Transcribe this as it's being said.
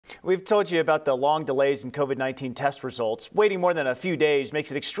We've told you about the long delays in COVID-19 test results. Waiting more than a few days makes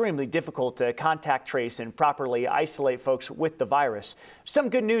it extremely difficult to contact trace and properly isolate folks with the virus. Some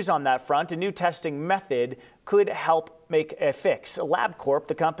good news on that front. A new testing method could help make a fix. LabCorp,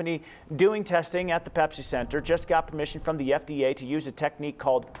 the company doing testing at the Pepsi Center, just got permission from the FDA to use a technique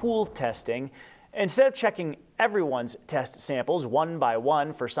called pool testing. Instead of checking everyone's test samples one by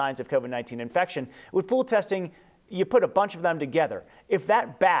one for signs of COVID-19 infection, with pool testing, you put a bunch of them together. If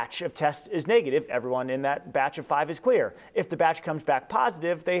that batch of tests is negative, everyone in that batch of 5 is clear. If the batch comes back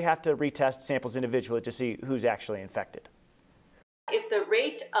positive, they have to retest samples individually to see who's actually infected. If the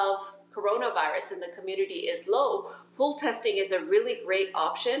rate of coronavirus in the community is low, pool testing is a really great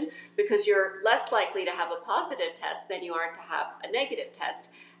option because you're less likely to have a positive test than you are to have a negative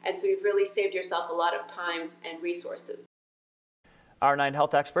test. And so you've really saved yourself a lot of time and resources. Our 9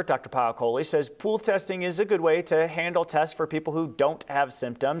 health expert, Dr. Payal Kohli, says pool testing is a good way to handle tests for people who don't have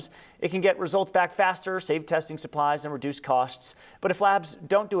symptoms. It can get results back faster, save testing supplies, and reduce costs. But if labs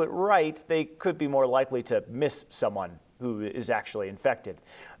don't do it right, they could be more likely to miss someone who is actually infected.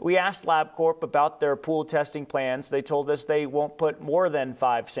 We asked LabCorp about their pool testing plans. They told us they won't put more than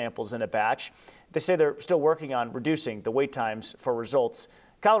 5 samples in a batch. They say they're still working on reducing the wait times for results.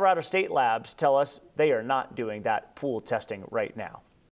 Colorado State labs tell us they are not doing that pool testing right now.